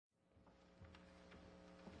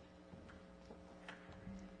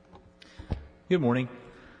Good morning.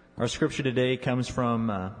 Our scripture today comes from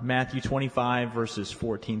Matthew 25, verses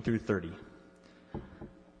 14 through 30.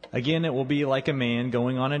 Again, it will be like a man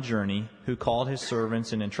going on a journey who called his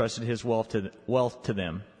servants and entrusted his wealth to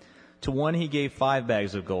them. To one he gave 5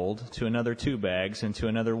 bags of gold, to another 2 bags, and to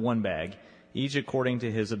another 1 bag, each according to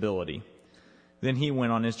his ability. Then he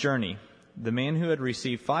went on his journey. The man who had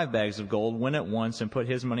received 5 bags of gold went at once and put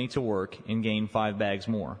his money to work and gained 5 bags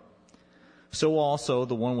more. So also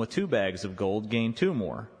the one with 2 bags of gold gained 2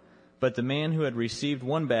 more. But the man who had received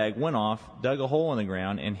 1 bag went off, dug a hole in the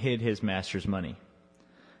ground, and hid his master's money.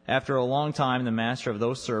 After a long time, the master of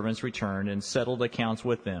those servants returned and settled accounts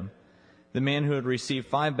with them. The man who had received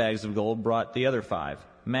 5 bags of gold brought the other 5.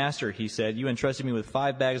 Master, he said, you entrusted me with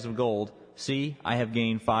 5 bags of gold. See, I have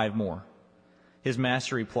gained 5 more. His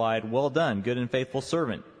master replied, Well done, good and faithful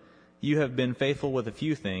servant. You have been faithful with a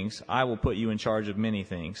few things. I will put you in charge of many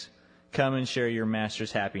things. Come and share your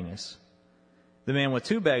master's happiness. The man with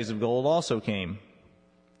 2 bags of gold also came.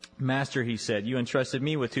 Master, he said, you entrusted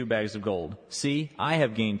me with 2 bags of gold. See, I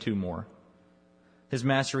have gained 2 more. His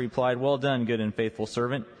master replied, Well done, good and faithful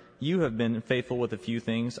servant. You have been faithful with a few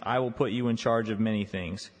things. I will put you in charge of many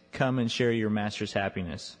things. Come and share your master's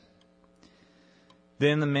happiness.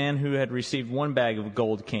 Then the man who had received 1 bag of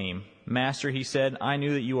gold came. Master, he said, I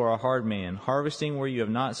knew that you are a hard man, harvesting where you have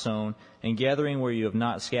not sown, and gathering where you have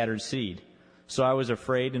not scattered seed. So I was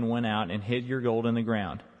afraid and went out and hid your gold in the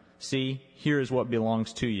ground. See, here is what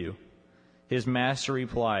belongs to you. His master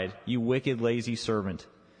replied, You wicked, lazy servant.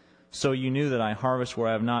 So you knew that I harvest where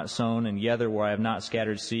I have not sown, and gather where I have not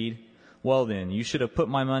scattered seed? Well then, you should have put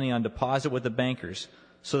my money on deposit with the bankers,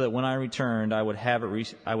 so that when I returned, I would have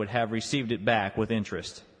received it back with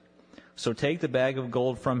interest. So take the bag of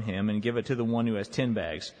gold from him and give it to the one who has 10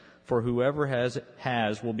 bags. For whoever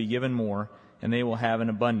has will be given more, and they will have an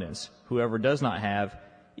abundance. Whoever does not have,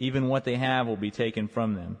 even what they have will be taken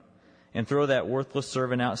from them. And throw that worthless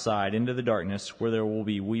servant outside into the darkness, where there will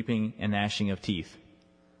be weeping and gnashing of teeth.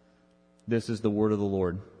 This is the word of the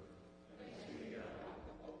Lord.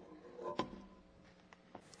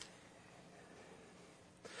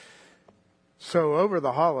 So over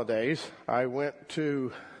the holidays, I went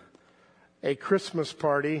to a Christmas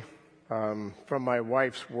party from my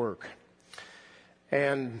wife's work.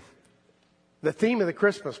 And the theme of the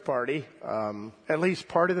Christmas party, at least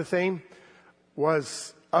part of the theme,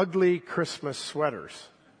 was ugly Christmas sweaters.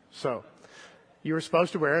 So you were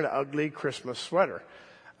supposed to wear an ugly Christmas sweater.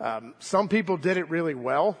 Some people did it really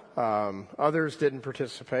well. Others didn't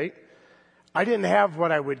participate. I didn't have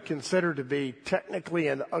what I would consider to be technically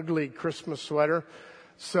an ugly Christmas sweater.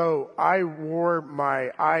 So I wore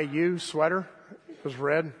my IU sweater. It was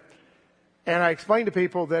red. And I explained to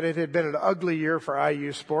people that it had been an ugly year for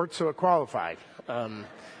IU sports, so it qualified.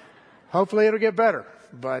 Hopefully it'll get better,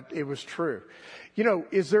 but it was true. You know,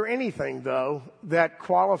 is there anything, though, that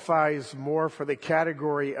qualifies more for the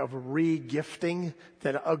category of re-gifting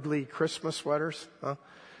than ugly Christmas sweaters? Huh?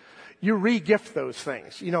 You re-gift those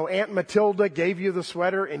things. You know, Aunt Matilda gave you the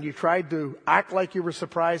sweater and you tried to act like you were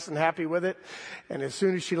surprised and happy with it. And as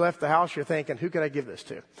soon as she left the house, you're thinking, who could I give this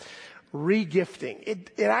to? Re-gifting.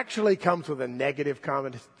 It actually comes with a negative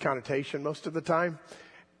connotation most of the time.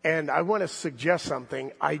 And I want to suggest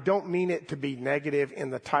something. I don't mean it to be negative in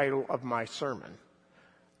the title of my sermon.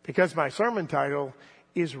 Because my sermon title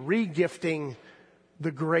is Re-gifting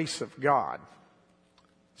the Grace of God.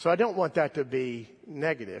 So I don't want that to be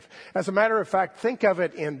negative. As a matter of fact, think of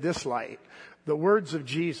it in this light. The words of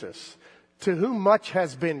Jesus, to whom much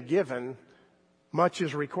has been given, much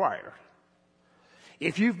is required.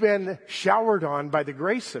 If you've been showered on by the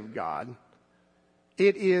grace of God,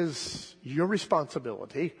 it is your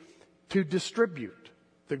responsibility to distribute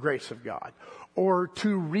the grace of God or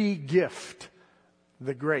to re-gift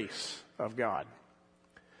the grace of God.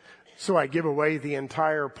 So I give away the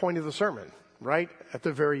entire point of the sermon right at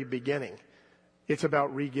the very beginning. It's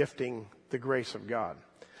about re-gifting the grace of God.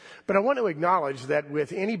 But I want to acknowledge that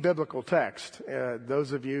with any biblical text,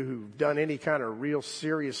 those of you who've done any kind of real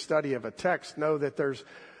serious study of a text know that there's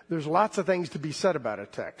lots of things to be said about a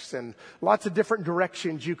text and lots of different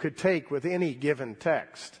directions you could take with any given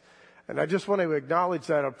text. And I just want to acknowledge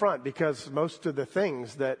that up front because most of the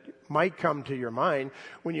things that might come to your mind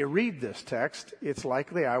when you read this text, it's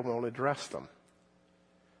likely I won't address them.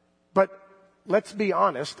 But let's be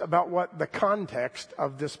honest about what the context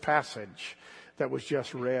of this passage that was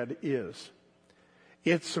just read is.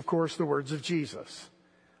 It's, of course, the words of Jesus.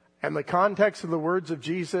 And the context of the words of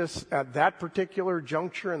Jesus at that particular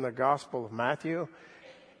juncture in the Gospel of Matthew,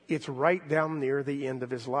 it's right down near the end of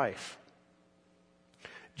his life.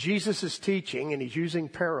 Jesus is teaching, and he's using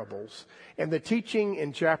parables. And the teaching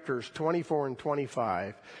in chapters 24 and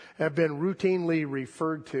 25 have been routinely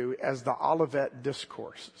referred to as the Olivet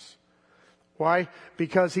Discourses. Why?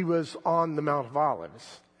 Because he was on the Mount of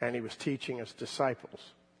Olives, and he was teaching his disciples.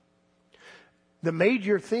 The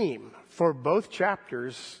major theme for both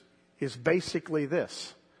chapters is basically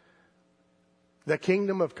this: the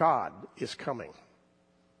kingdom of God is coming.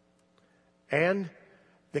 And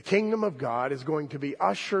the kingdom of God is going to be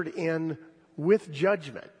ushered in with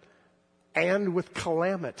judgment and with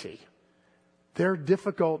calamity. There are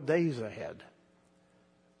difficult days ahead.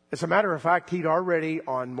 As a matter of fact, he'd already,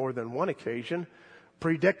 on more than one occasion,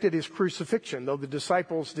 predicted his crucifixion, though the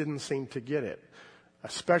disciples didn't seem to get it.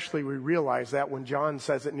 Especially we realize that when John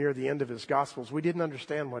says it near the end of his Gospels. We didn't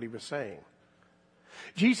understand what he was saying.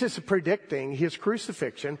 Jesus is predicting his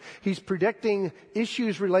crucifixion. He's predicting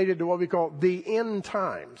issues related to what we call the end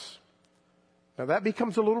times. Now that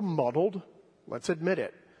becomes a little muddled, let's admit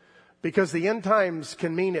it, because the end times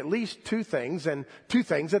can mean at least two things, and two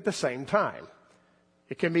things at the same time.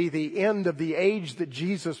 It can be the end of the age that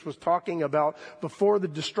Jesus was talking about before the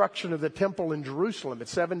destruction of the temple in Jerusalem at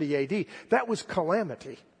 70 AD. That was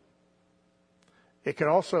calamity. It can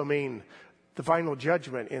also mean the final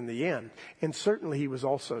judgment in the end. And certainly he was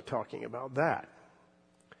also talking about that.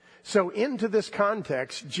 So into this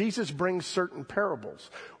context, Jesus brings certain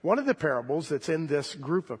parables. One of the parables that's in this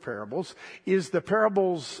group of parables is the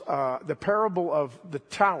parable of the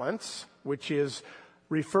talents, which is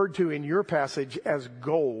referred to in your passage as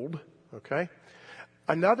gold. Okay.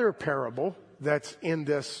 Another parable that's in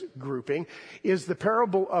this grouping is the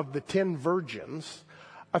parable of the 10 virgins.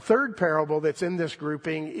 A third parable that's in this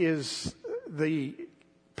grouping is the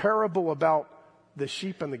parable about the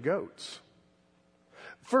sheep and the goats.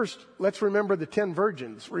 First, let's remember the 10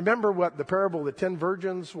 virgins. Remember what the parable of the 10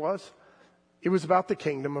 virgins was? It was about the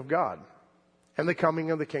kingdom of God and the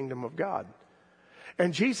coming of the kingdom of God.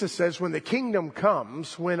 And Jesus says when the kingdom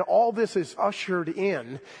comes, when all this is ushered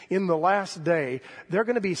in the last day, there are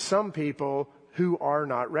going to be some people who are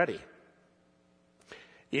not ready.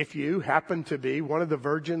 If you happen to be one of the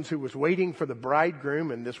virgins who was waiting for the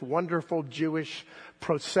bridegroom in this wonderful Jewish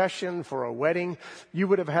procession for a wedding, you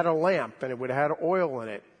would have had a lamp and it would have had oil in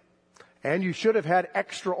it. And you should have had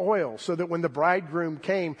extra oil so that when the bridegroom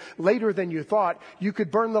came later than you thought, you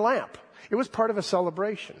could burn the lamp. It was part of a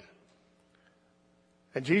celebration.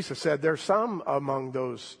 And Jesus said there's some among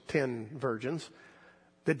those 10 virgins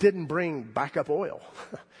that didn't bring backup oil.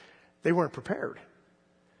 They weren't prepared.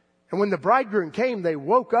 And when the bridegroom came, they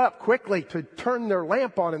woke up quickly to turn their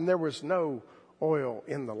lamp on, and there was no oil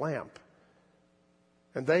in the lamp.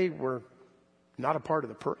 And they were not a part of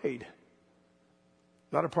the parade,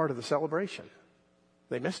 not a part of the celebration.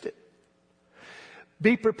 They missed it.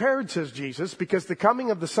 Be prepared, says Jesus, because the coming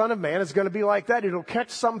of the Son of Man is going to be like that. It'll catch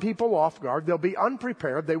some people off guard. They'll be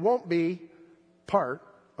unprepared. They won't be part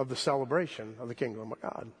of the celebration of the kingdom of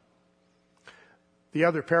God. The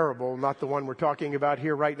other parable, not the one we're talking about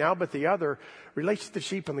here right now, but the other relates to the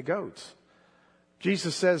sheep and the goats.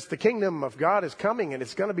 Jesus says the kingdom of God is coming, and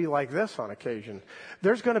it's going to be like this on occasion.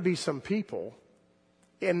 There's going to be some people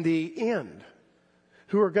in the end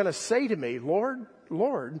who are going to say to me, Lord,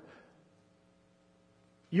 Lord,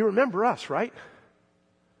 you remember us, right?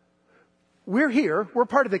 We're here. We're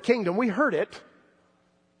part of the kingdom. We heard it.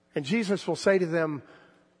 And Jesus will say to them,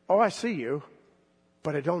 oh, I see you,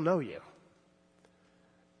 but I don't know you.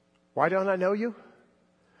 Why don't I know you?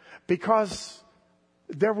 Because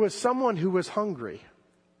there was someone who was hungry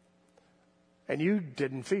and you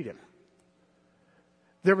didn't feed him.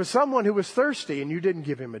 There was someone who was thirsty and you didn't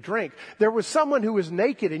give him a drink. There was someone who was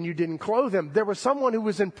naked and you didn't clothe him. There was someone who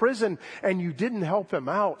was in prison and you didn't help him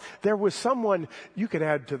out. There was someone you could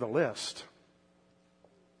add to the list.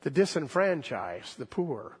 The disenfranchised, the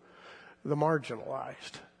poor, the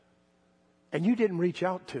marginalized. And you didn't reach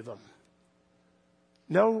out to them.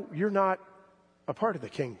 No, you're not a part of the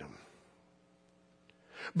kingdom.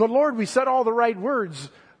 But Lord, we said all the right words.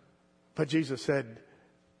 But Jesus said,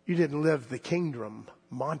 you didn't live the kingdom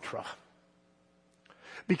mantra.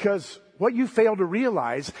 Because what you fail to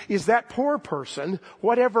realize is that poor person,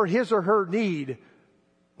 whatever his or her need,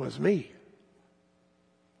 was me.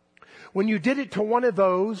 When you did it to one of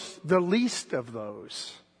those, the least of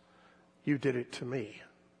those, you did it to me.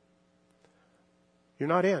 You're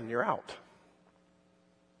not in, you're out.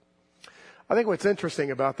 I think what's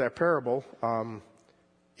interesting about that parable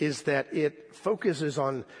is that it focuses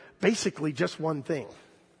on basically just one thing.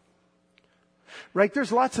 Right?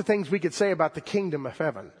 There's lots of things we could say about the kingdom of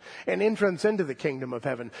heaven and entrance into the kingdom of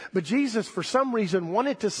heaven. But Jesus, for some reason,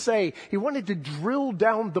 wanted to drill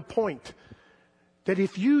down the point that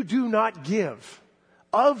if you do not give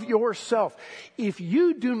of yourself, if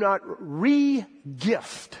you do not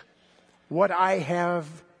re-gift what I have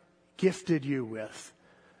gifted you with,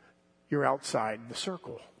 you're outside the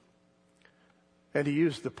circle. And he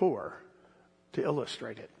used the poor to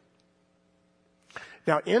illustrate it.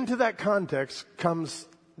 Now, into that context comes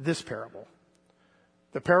this parable.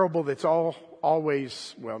 The parable that's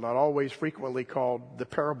always, well, not always, frequently called the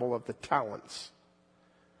parable of the talents.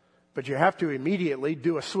 But you have to immediately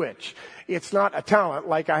do a switch. It's not a talent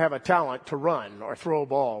like I have a talent to run or throw a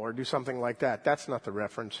ball or do something like that. That's not the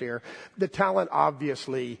reference here. The talent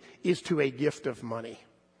obviously is to a gift of money.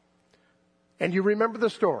 And you remember the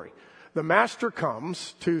story. The master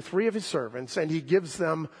comes to 3 of his servants and he gives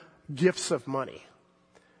them gifts of money.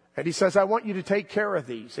 And he says, I want you to take care of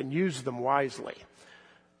these and use them wisely.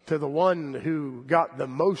 To the one who got the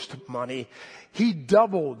most money, he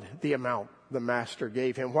doubled the amount the master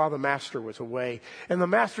gave him while the master was away. And the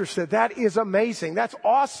master said, that is amazing. That's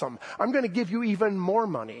awesome. I'm going to give you even more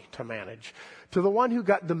money to manage. To the one who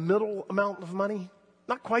got the middle amount of money,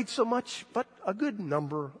 not quite so much, but a good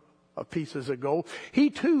number of pieces of gold, he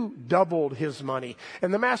too doubled his money.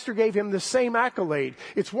 And the master gave him the same accolade.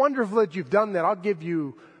 It's wonderful that you've done that. I'll give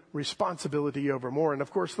you responsibility over more. And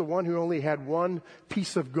of course, the one who only had 1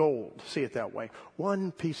 piece of gold, see it that way,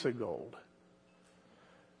 1 piece of gold.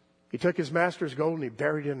 He took his master's gold and he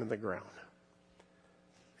buried it in the ground.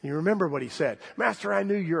 And you remember what he said, Master, I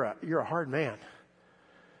knew you're a hard man.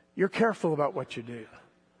 You're careful about what you do.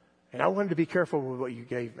 And I wanted to be careful with what you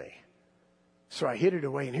gave me. So I hid it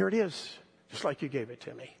away and here it is, just like you gave it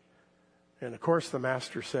to me. And of course the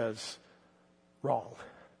master says, wrong.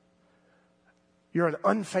 You're an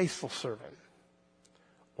unfaithful servant.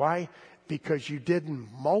 Why? Because you didn't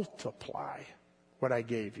multiply what I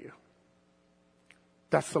gave you.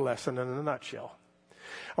 That's the lesson in a nutshell.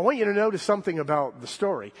 I want you to notice something about the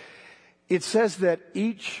story. It says that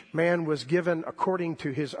each man was given according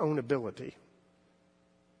to his own ability,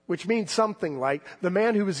 which means something like the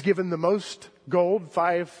man who was given the most gold,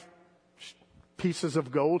 5 pieces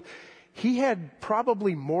of gold, he had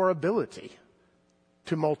probably more ability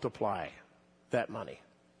to multiply that money.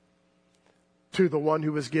 To the one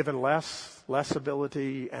who was given less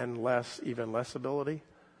ability and even less ability.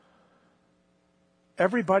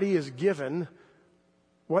 Everybody is given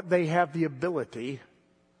what they have the ability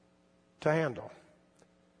to handle.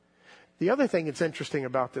 The other thing that's interesting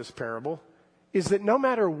about this parable is that no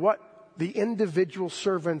matter what the individual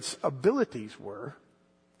servant's abilities were,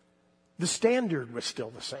 the standard was still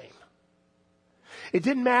the same. It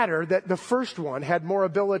didn't matter that the first one had more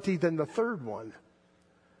ability than the third one.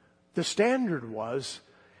 The standard was,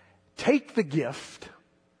 take the gift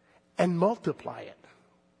and multiply it.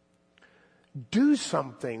 Do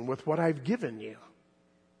something with what I've given you.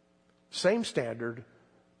 Same standard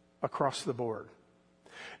across the board.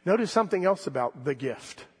 Notice something else about the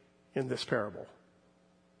gift in this parable.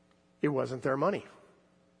 It wasn't their money.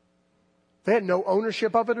 They had no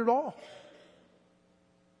ownership of it at all.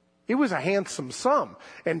 It was a handsome sum,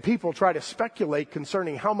 and people try to speculate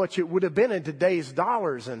concerning how much it would have been in today's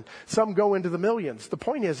dollars, and some go into the millions. The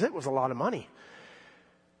point is, it was a lot of money.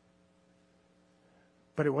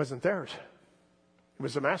 But it wasn't theirs. It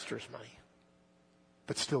was the master's money.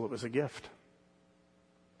 But still, it was a gift.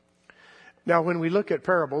 Now, when we look at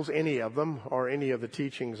parables, any of them, or any of the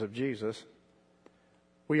teachings of Jesus,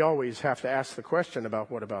 we always have to ask the question about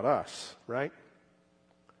what about us, right?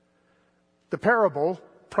 The parable,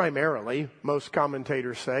 primarily, most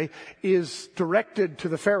commentators say, is directed to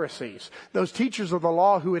the Pharisees, those teachers of the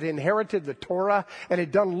law who had inherited the Torah and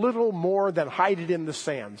had done little more than hide it in the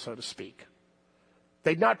sand, so to speak.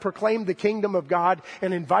 They'd not proclaimed the kingdom of God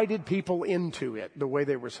and invited people into it the way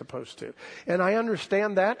they were supposed to. And I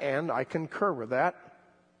understand that, and I concur with that,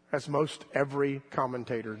 as most every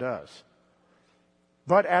commentator does.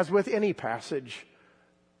 But as with any passage,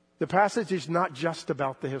 the passage is not just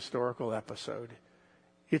about the historical episode.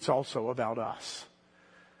 It's also about us.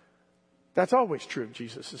 That's always true of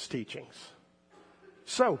Jesus' teachings.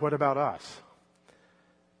 So, what about us?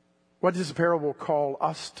 What does the parable call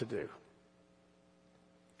us to do?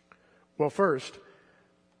 Well, first,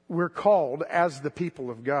 we're called as the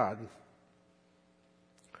people of God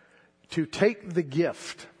to take the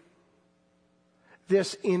gift,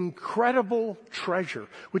 this incredible treasure,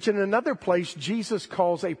 which in another place Jesus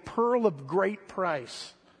calls a pearl of great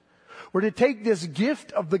price. We're to take this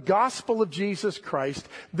gift of the gospel of Jesus Christ,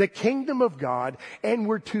 the kingdom of God, and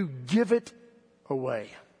we're to give it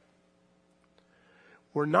away.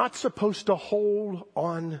 We're not supposed to hold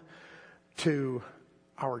on to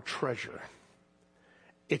our treasure.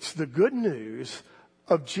 It's the good news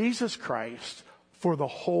of Jesus Christ for the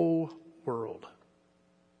whole world.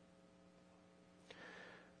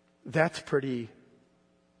 That's pretty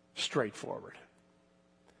straightforward.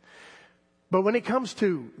 But when it comes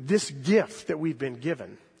to this gift that we've been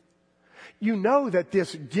given, you know that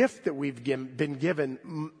this gift that we've been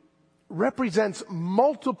given represents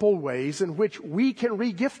multiple ways in which we can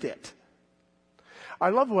re-gift it. I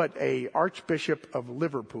love what a Archbishop of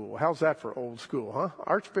Liverpool, how's that for old school, huh?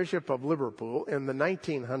 Archbishop of Liverpool in the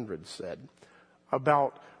 1900s said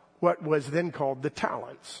about what was then called the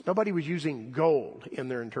talents. Nobody was using gold in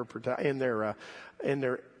their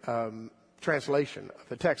translation of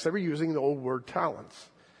the text. They were using the old word talents.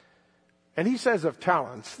 And he says of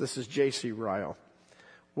talents, this is J.C. Ryle,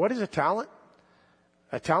 what is a talent?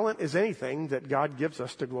 A talent is anything that God gives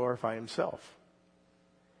us to glorify himself.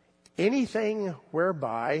 Anything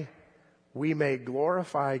whereby we may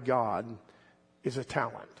glorify God is a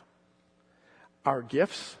talent. Our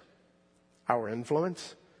gifts, our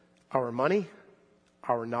influence, our money,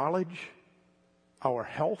 our knowledge, our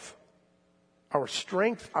health, our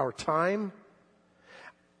strength, our time,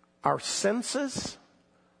 our senses,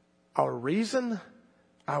 our reason,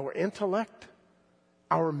 our intellect,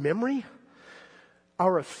 our memory,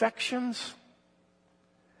 our affections,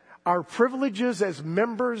 our privileges as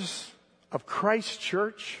members of Christ's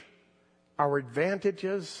church, our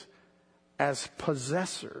advantages as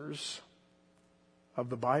possessors of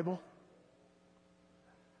the Bible.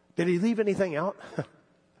 Did he leave anything out?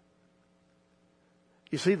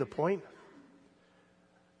 You see the point?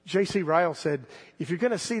 J.C. Ryle said, if you're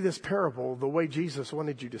going to see this parable the way Jesus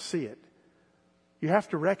wanted you to see it, you have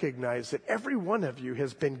to recognize that every one of you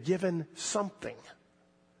has been given something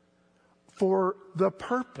for the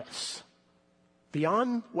purpose,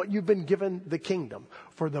 beyond what you've been given the kingdom,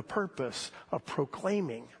 for the purpose of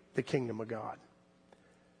proclaiming the kingdom of God.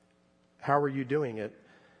 How are you doing it?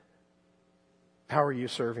 How are you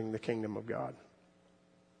serving the kingdom of God?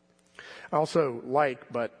 I also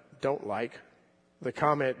like, but don't like, the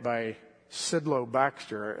comment by Sidlow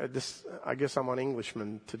Baxter. I guess I'm on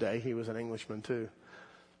Englishman today. He was an Englishman too.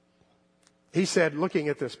 He said, looking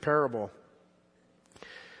at this parable,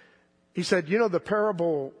 he said, you know the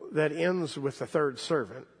parable that ends with the third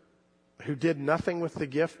servant who did nothing with the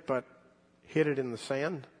gift but hid it in the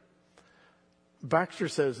sand? Baxter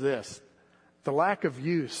says this, the lack of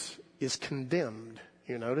use is condemned,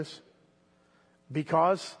 you notice?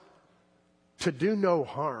 Because to do no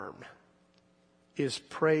harm is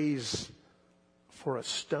praise for a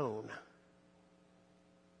stone,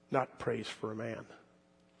 not praise for a man.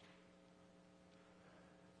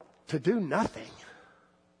 To do nothing,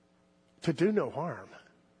 to do no harm,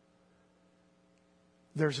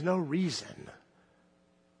 there's no reason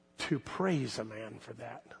to praise a man for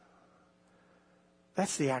that.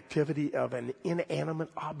 That's the activity of an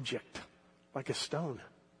inanimate object, like a stone.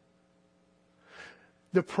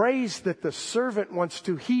 The praise that the servant wants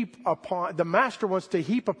to heap upon, the master wants to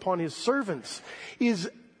heap upon his servants is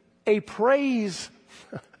a praise,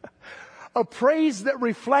 a praise that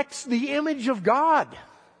reflects the image of God.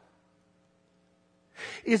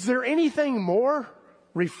 Is there anything more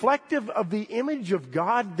reflective of the image of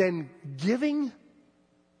God than giving?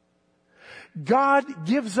 God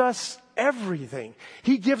gives us everything.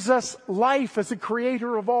 He gives us life as the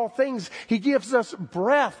creator of all things. He gives us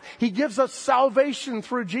breath. He gives us salvation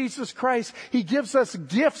through Jesus Christ. He gives us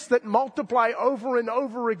gifts that multiply over and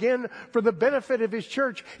over again for the benefit of his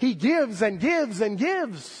church. He gives and gives and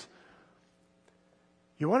gives.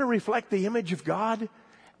 You want to reflect the image of God?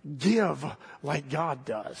 Give like God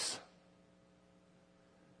does.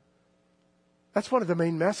 That's one of the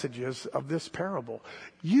main messages of this parable.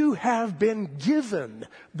 You have been given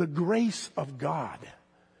the grace of God.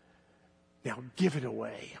 Now give it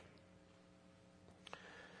away.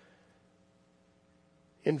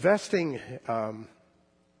 Investing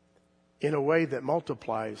in a way that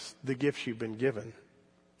multiplies the gifts you've been given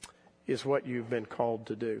is what you've been called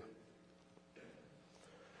to do.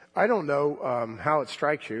 I don't know how it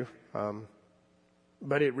strikes you,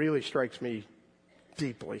 but it really strikes me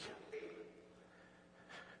deeply.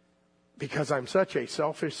 Because I'm such a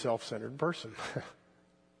selfish, self-centered person.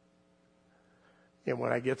 And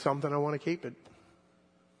when I get something, I want to keep it.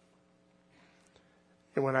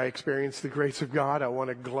 And when I experience the grace of God, I want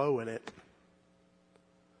to glow in it.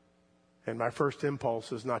 And my first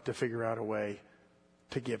impulse is not to figure out a way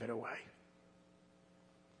to give it away.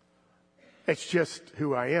 It's just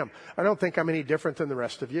who I am. I don't think I'm any different than the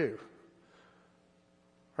rest of you.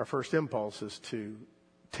 Our first impulse is to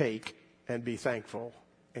take and be thankful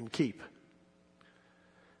and keep.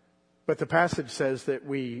 But the passage says that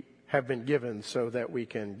we have been given so that we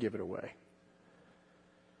can give it away.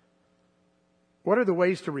 What are the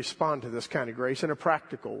ways to respond to this kind of grace in a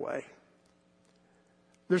practical way?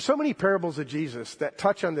 There's so many parables of Jesus that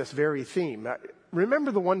touch on this very theme.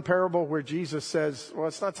 Remember the one parable where Jesus says, well,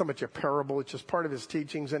 it's not so much a parable, it's just part of his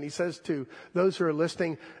teachings. And he says to those who are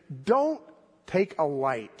listening, don't take a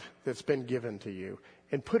light that's been given to you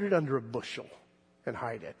and put it under a bushel and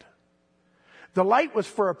hide it. The light was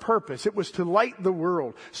for a purpose. It was to light the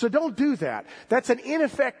world. So don't do that. That's an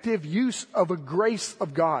ineffective use of a grace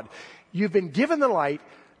of God. You've been given the light.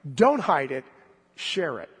 Don't hide it.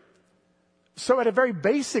 Share it. So at a very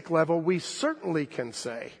basic level, we certainly can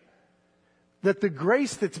say that the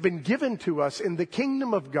grace that's been given to us in the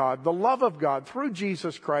kingdom of God, the love of God through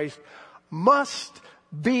Jesus Christ, must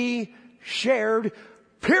be shared,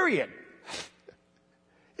 period.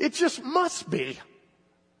 It just must be.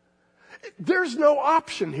 There's no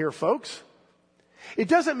option here, folks. It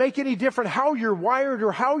doesn't make any difference how you're wired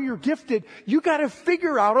or how you're gifted. You got to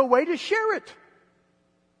figure out a way to share it.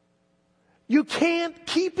 You can't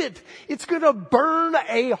keep it. It's going to burn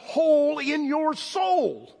a hole in your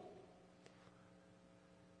soul.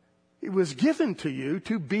 It was given to you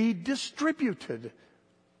to be distributed.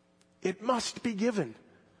 It must be given.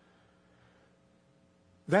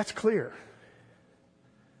 That's clear.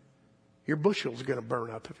 Your bushel's going to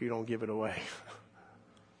burn up if you don't give it away.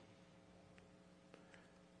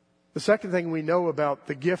 The second thing we know about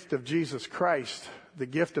the gift of Jesus Christ, the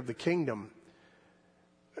gift of the kingdom,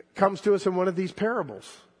 comes to us in one of these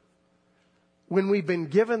parables. When we've been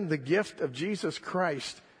given the gift of Jesus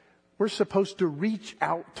Christ, we're supposed to reach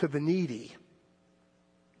out to the needy.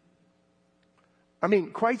 I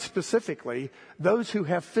mean, quite specifically, those who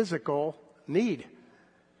have physical need.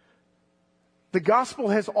 The gospel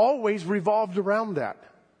has always revolved around that.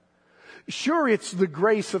 Sure, it's the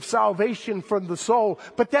grace of salvation from the soul,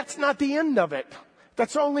 but that's not the end of it.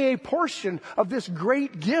 That's only a portion of this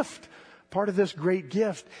great gift. Part of this great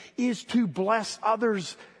gift is to bless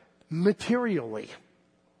others materially.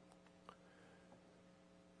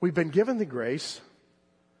 We've been given the grace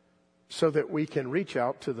so that we can reach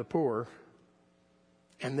out to the poor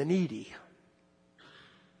and the needy.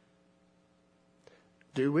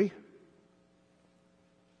 Do we?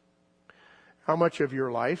 How much of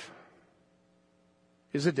your life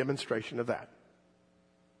is a demonstration of that?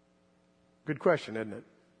 Good question, isn't it?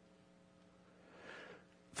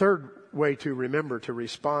 Third way to remember to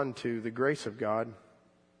respond to the grace of God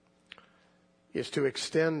is to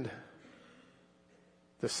extend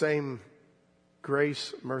the same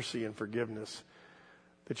grace, mercy, and forgiveness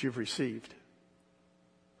that you've received.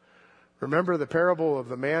 Remember the parable of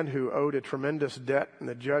the man who owed a tremendous debt and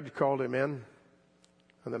the judge called him in?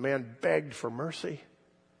 And the man begged for mercy.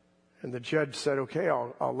 And the judge said, okay,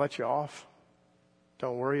 I'll let you off.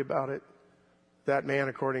 Don't worry about it. That man,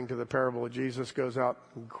 according to the parable of Jesus, goes out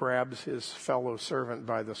and grabs his fellow servant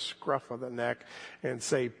by the scruff of the neck and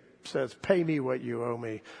says, pay me what you owe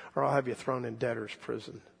me, or I'll have you thrown in debtor's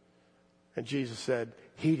prison. And Jesus said,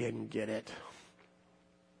 he didn't get it.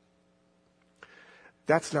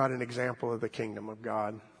 That's not an example of the kingdom of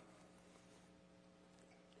God.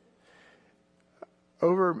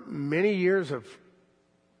 Over many years of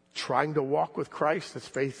trying to walk with Christ as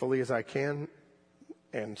faithfully as I can,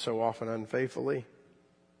 and so often unfaithfully,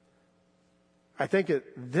 I think at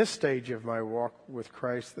this stage of my walk with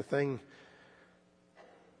Christ, the thing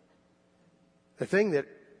that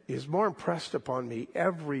is more impressed upon me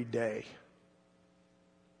every day,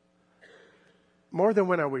 more than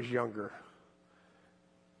when I was younger,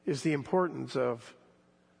 is the importance of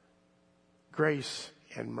grace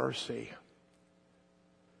and mercy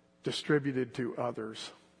distributed to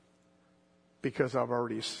others because I've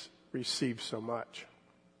already received so much.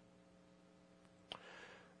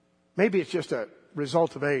 Maybe it's just a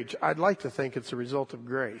result of age. I'd like to think it's a result of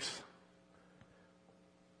grace.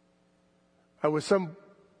 I was so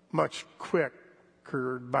much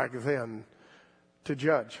quicker back then to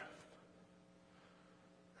judge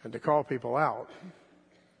and to call people out.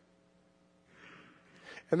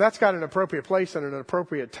 And that's got an appropriate place and an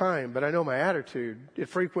appropriate time, but I know my attitude, it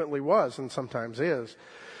frequently was and sometimes is,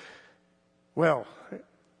 well,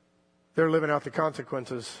 they're living out the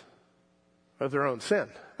consequences of their own sin.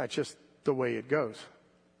 That's just the way it goes.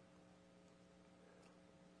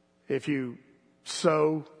 If you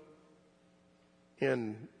sow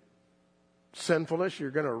in sinfulness, you're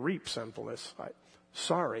going to reap sinfulness.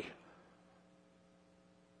 Sorry.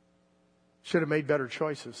 Should have made better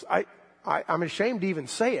choices. I'm ashamed to even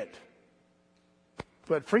say it,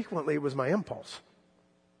 but frequently it was my impulse.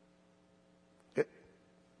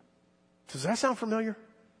 Does that sound familiar?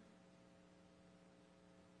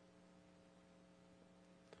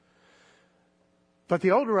 But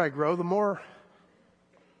the older I grow, the more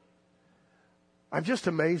I'm just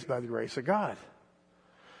amazed by the grace of God.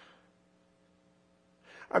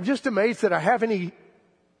 I'm just amazed that I have any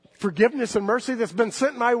forgiveness and mercy that's been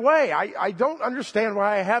sent my way. I don't understand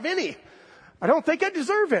why I have any. I don't think I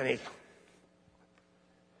deserve any.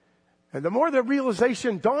 And the more the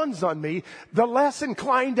realization dawns on me, the less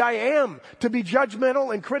inclined I am to be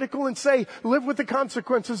judgmental and critical and say, live with the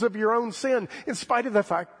consequences of your own sin, in spite of the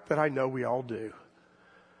fact that I know we all do.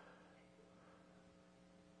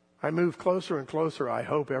 I move closer and closer, I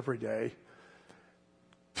hope, every day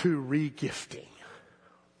to re-gifting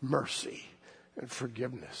mercy and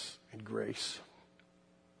forgiveness and grace.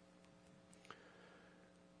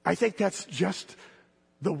 I think that's just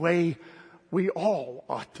the way we all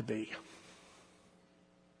ought to be.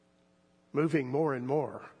 Moving more and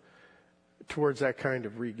more towards that kind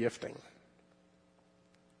of re-gifting.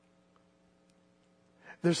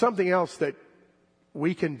 There's something else that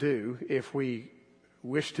we can do if we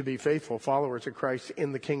wish to be faithful followers of Christ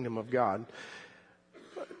in the kingdom of God.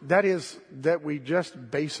 That is that we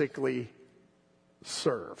just basically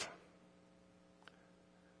serve.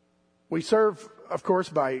 We serve, of course,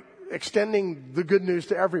 by extending the good news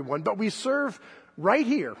to everyone, but we serve right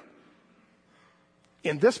here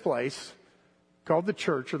in this place called the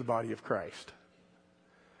church or the body of Christ.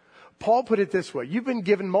 Paul put it this way: you've been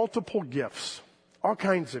given multiple gifts, all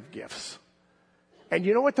kinds of gifts. And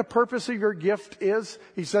you know what the purpose of your gift is?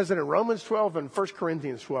 He says it in Romans 12 and 1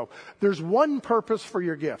 Corinthians 12. There's one purpose for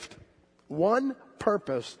your gift. One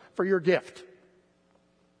purpose for your gift.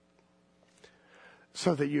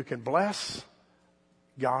 So that you can bless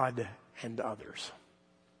God and others.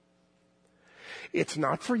 It's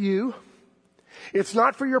not for you. It's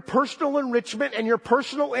not for your personal enrichment and your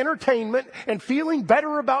personal entertainment and feeling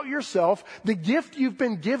better about yourself. The gift you've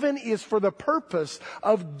been given is for the purpose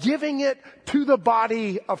of giving it to the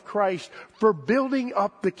body of Christ for building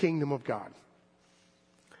up the kingdom of God.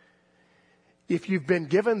 If you've been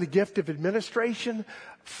given the gift of administration,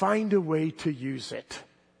 find a way to use it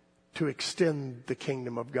to extend the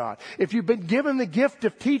kingdom of God. If you've been given the gift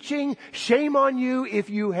of teaching, shame on you if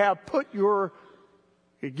you have put your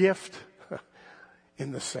gift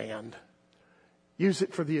in the sand. Use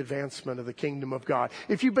it for the advancement of the kingdom of God.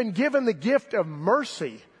 If you've been given the gift of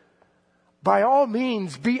mercy, by all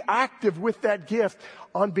means, be active with that gift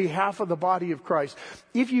on behalf of the body of Christ.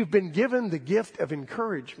 If you've been given the gift of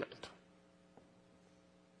encouragement,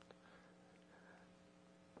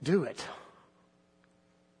 do it.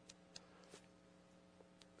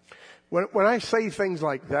 When I say things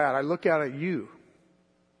like that, I look out at you.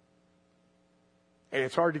 And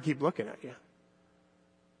it's hard to keep looking at you.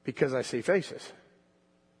 Because I see faces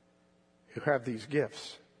who have these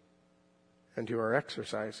gifts and who are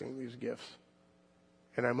exercising these gifts.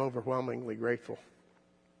 And I'm overwhelmingly grateful.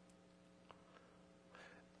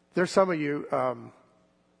 There's some of you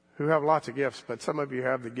who have lots of gifts, but some of you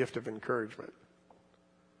have the gift of encouragement.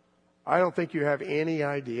 I don't think you have any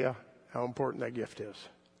idea how important that gift is.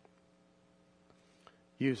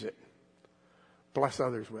 Use it. Bless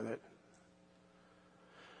others with it.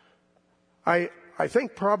 I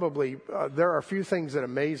think probably there are a few things that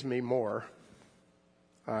amaze me more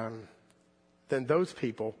than those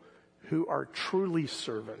people who are truly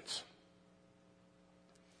servants.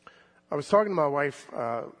 I was talking to my wife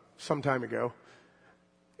some time ago,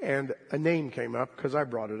 and a name came up because I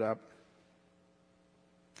brought it up.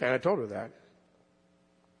 And I told her that.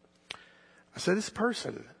 I said, this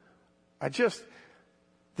person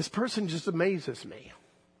just amazes me.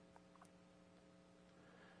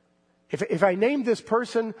 If I named this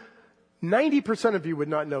person, 90% of you would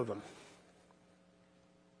not know them.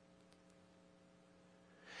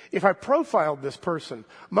 If I profiled this person,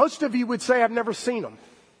 most of you would say, I've never seen them.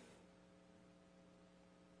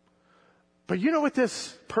 But you know what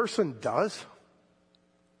this person does?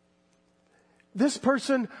 This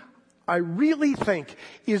person, I really think,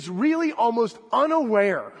 is really almost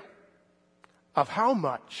unaware of how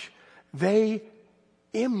much they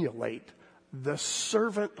emulate the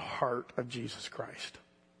servant heart of Jesus Christ.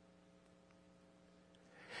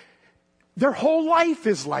 Their whole life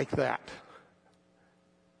is like that.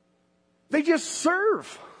 They just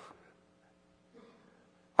serve.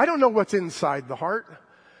 I don't know what's inside the heart.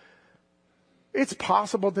 It's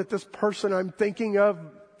possible that this person I'm thinking of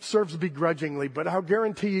serves begrudgingly, but I'll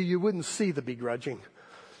guarantee you wouldn't see the begrudging.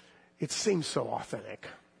 It seems so authentic.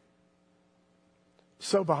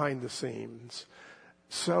 So behind the scenes.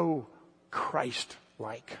 So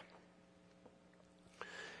Christ-like.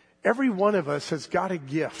 Every one of us has got a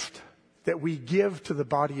gift that we give to the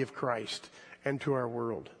body of Christ and to our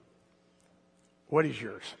world. What is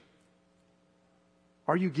yours?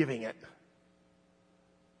 Are you giving it?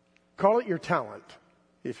 call it your talent,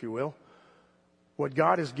 if you will, what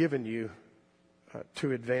God has given you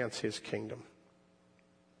to advance his kingdom.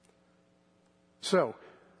 So,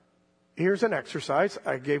 here's an exercise.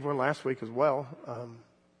 I gave one last week as well.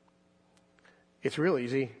 It's real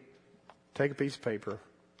easy. Take a piece of paper.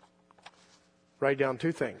 Write down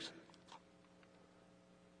two things.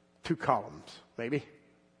 2 columns, maybe.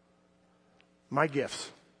 My gifts.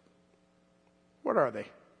 What are they?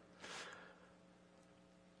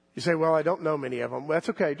 You say, well, I don't know many of them. Well, that's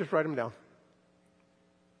okay. Just write them down.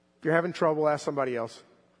 If you're having trouble, ask somebody else.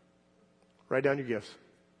 Write down your gifts.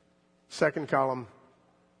 Second column.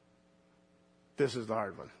 This is the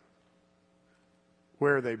hard one.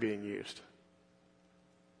 Where are they being used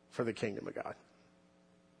for the kingdom of God?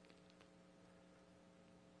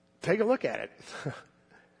 Take a look at it.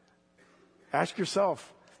 Ask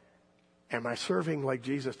yourself, am I serving like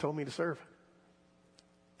Jesus told me to serve?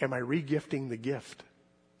 Am I regifting the gift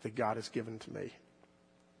that God has given to me?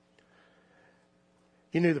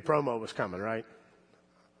 You knew the promo was coming, right?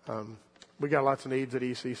 We got lots of needs at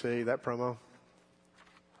ECC, that promo.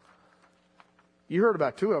 You heard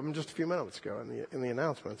about 2 of them just a few minutes ago in the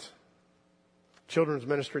announcements. Children's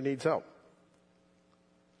ministry needs help.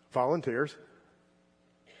 Volunteers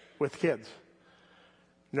with kids.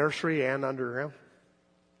 Nursery and underground.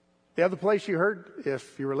 The other place you heard,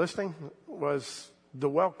 if you were listening, was the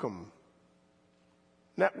welcome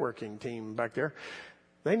networking team back there.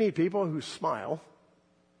 They need people who smile,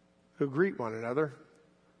 who greet one another,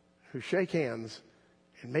 who shake hands,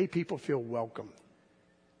 and make people feel welcome.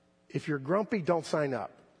 If you're grumpy, don't sign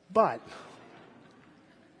up. But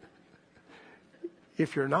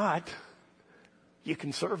if you're not, you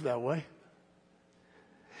can serve that way.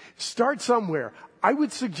 Start somewhere. I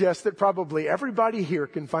would suggest that probably everybody here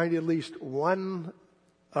can find at least one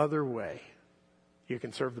other way you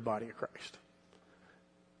can serve the body of Christ.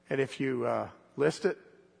 And if you list it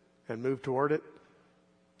and move toward it,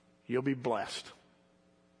 you'll be blessed.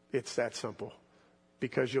 It's that simple.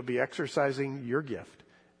 Because you'll be exercising your gift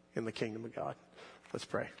in the kingdom of God. Let's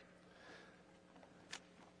pray.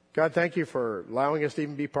 God, thank you for allowing us to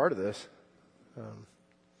even be part of this.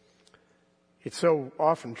 It's so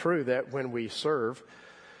often true that when we serve,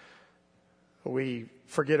 we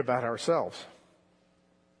forget about ourselves.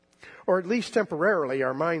 Or at least temporarily,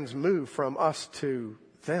 our minds move from us to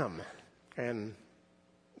them. And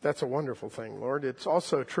that's a wonderful thing, Lord. It's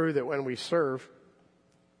also true that when we serve,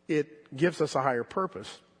 it gives us a higher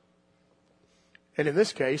purpose. And in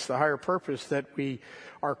this case, the higher purpose that we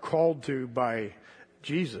are called to by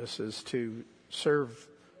Jesus is to serve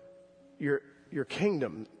your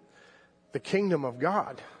kingdom, the kingdom of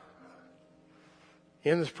God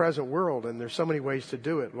in this present world. And there's so many ways to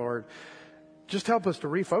do it, Lord. Just help us to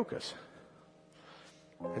refocus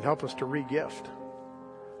and help us to re-gift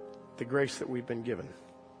the grace that we've been given.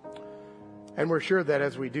 And we're sure that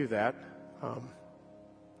as we do that,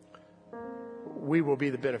 we will be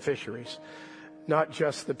the beneficiaries, not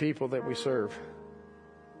just the people that we serve.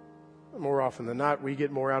 More often than not, we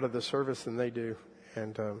get more out of the service than they do.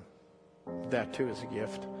 And that too is a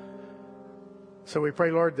gift. So we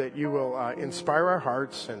pray, Lord, that you will inspire our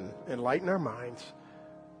hearts and enlighten our minds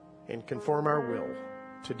and conform our will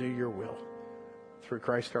to do your will. Through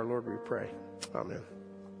Christ our Lord we pray. Amen.